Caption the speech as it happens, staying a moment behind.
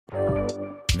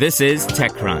This is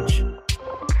TechCrunch.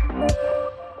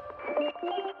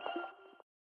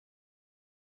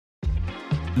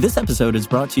 This episode is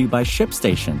brought to you by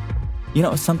ShipStation. You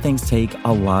know, some things take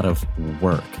a lot of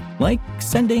work, like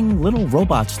sending little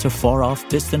robots to far-off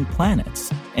distant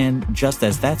planets. And just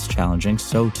as that's challenging,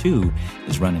 so too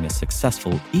is running a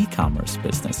successful e-commerce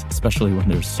business, especially when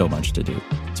there's so much to do.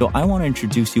 So I want to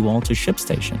introduce you all to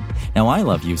ShipStation. Now, I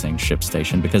love using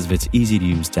ShipStation because of its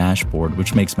easy-to-use dashboard,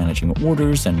 which makes managing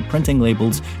orders and printing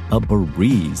labels a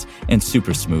breeze and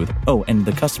super smooth. Oh, and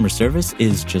the customer service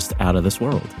is just out of this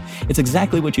world. It's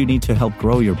exactly what you need to help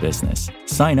grow your business.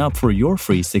 Sign up for your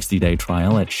free 60-day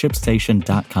trial at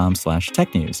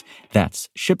shipstation.com/technews. That's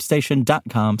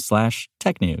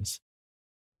shipstation.com/technews.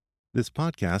 This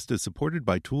podcast is supported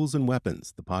by Tools and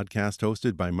Weapons, the podcast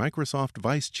hosted by Microsoft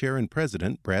Vice Chair and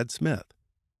President Brad Smith.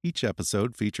 Each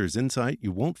episode features insight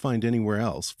you won't find anywhere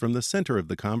else from the center of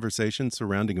the conversation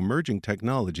surrounding emerging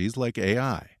technologies like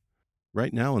AI.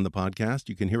 Right now in the podcast,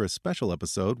 you can hear a special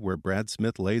episode where Brad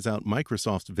Smith lays out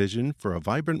Microsoft's vision for a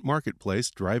vibrant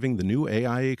marketplace driving the new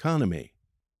AI economy.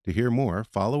 To hear more,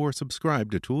 follow or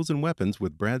subscribe to Tools and Weapons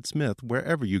with Brad Smith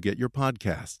wherever you get your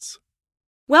podcasts.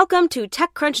 Welcome to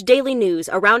TechCrunch Daily News,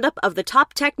 a roundup of the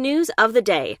top tech news of the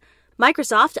day.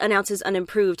 Microsoft announces an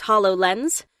improved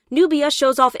HoloLens, Nubia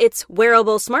shows off its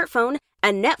wearable smartphone,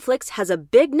 and Netflix has a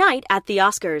big night at the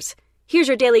Oscars. Here's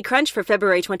your Daily Crunch for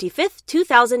February 25th,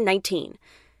 2019.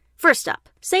 First up,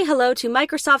 say hello to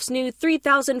Microsoft's new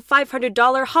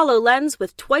 $3,500 HoloLens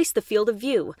with twice the field of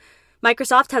view.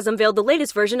 Microsoft has unveiled the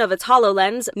latest version of its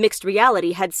HoloLens mixed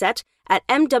reality headset at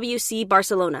MWC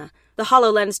Barcelona. The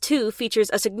HoloLens 2 features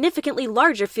a significantly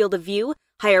larger field of view,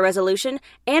 higher resolution,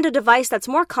 and a device that's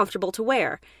more comfortable to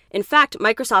wear. In fact,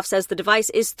 Microsoft says the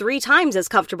device is 3 times as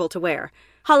comfortable to wear.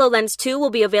 HoloLens 2 will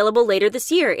be available later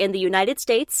this year in the United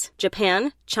States,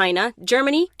 Japan, China,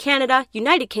 Germany, Canada,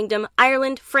 United Kingdom,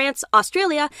 Ireland, France,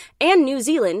 Australia, and New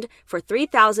Zealand for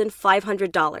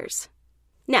 $3,500.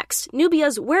 Next,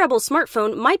 Nubia's wearable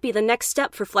smartphone might be the next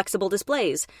step for flexible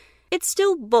displays. It's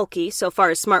still bulky so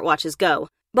far as smartwatches go,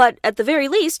 but at the very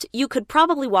least, you could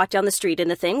probably walk down the street in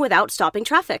the thing without stopping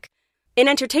traffic. In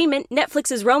entertainment,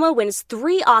 Netflix's Roma wins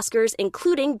 3 Oscars,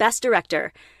 including Best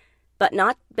Director, but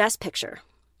not Best Picture.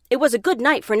 It was a good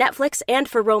night for Netflix and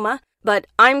for Roma, but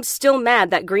I'm still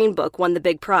mad that Green Book won the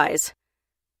big prize.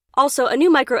 Also, a new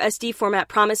microSD format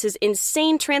promises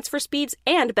insane transfer speeds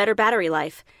and better battery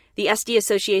life. The SD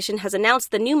Association has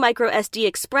announced the new microSD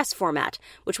Express format,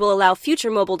 which will allow future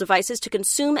mobile devices to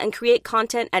consume and create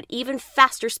content at even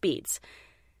faster speeds.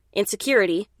 In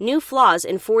security, new flaws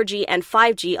in 4G and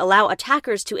 5G allow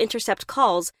attackers to intercept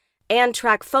calls and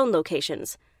track phone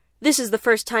locations. This is the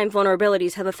first time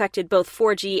vulnerabilities have affected both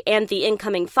 4G and the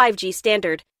incoming 5G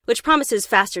standard, which promises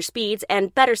faster speeds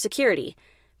and better security.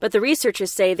 But the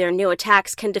researchers say their new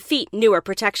attacks can defeat newer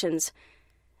protections.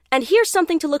 And here's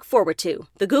something to look forward to.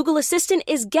 The Google Assistant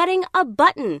is getting a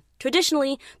button.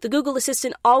 Traditionally, the Google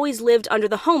Assistant always lived under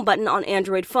the home button on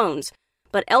Android phones.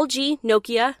 But LG,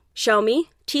 Nokia, Xiaomi,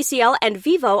 TCL, and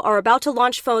Vivo are about to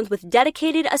launch phones with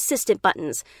dedicated assistant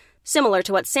buttons, similar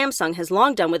to what Samsung has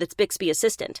long done with its Bixby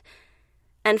Assistant.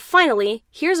 And finally,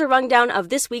 here's a rundown of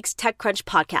this week's TechCrunch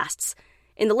podcasts.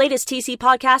 In the latest TC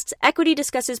podcasts, Equity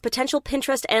discusses potential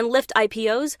Pinterest and Lyft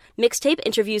IPOs, Mixtape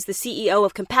interviews the CEO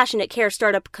of compassionate care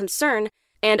startup Concern,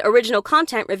 and Original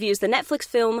Content reviews the Netflix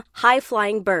film High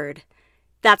Flying Bird.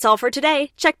 That's all for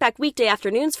today. Check back weekday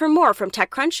afternoons for more from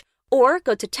TechCrunch, or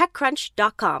go to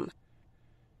TechCrunch.com.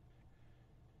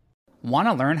 Want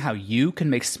to learn how you can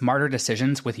make smarter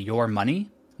decisions with your money?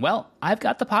 Well, I've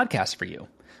got the podcast for you.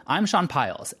 I'm Sean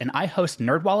Piles, and I host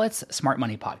NerdWallet's Smart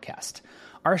Money Podcast.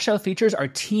 Our show features our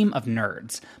team of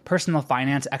nerds, personal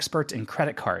finance experts in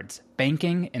credit cards,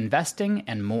 banking, investing,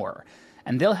 and more.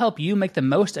 And they'll help you make the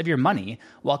most of your money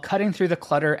while cutting through the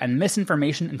clutter and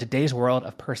misinformation in today's world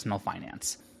of personal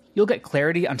finance. You'll get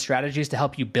clarity on strategies to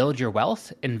help you build your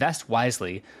wealth, invest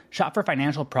wisely, shop for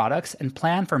financial products, and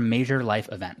plan for major life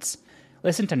events.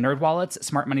 Listen to NerdWallet's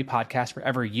Smart Money Podcast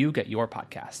wherever you get your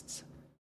podcasts.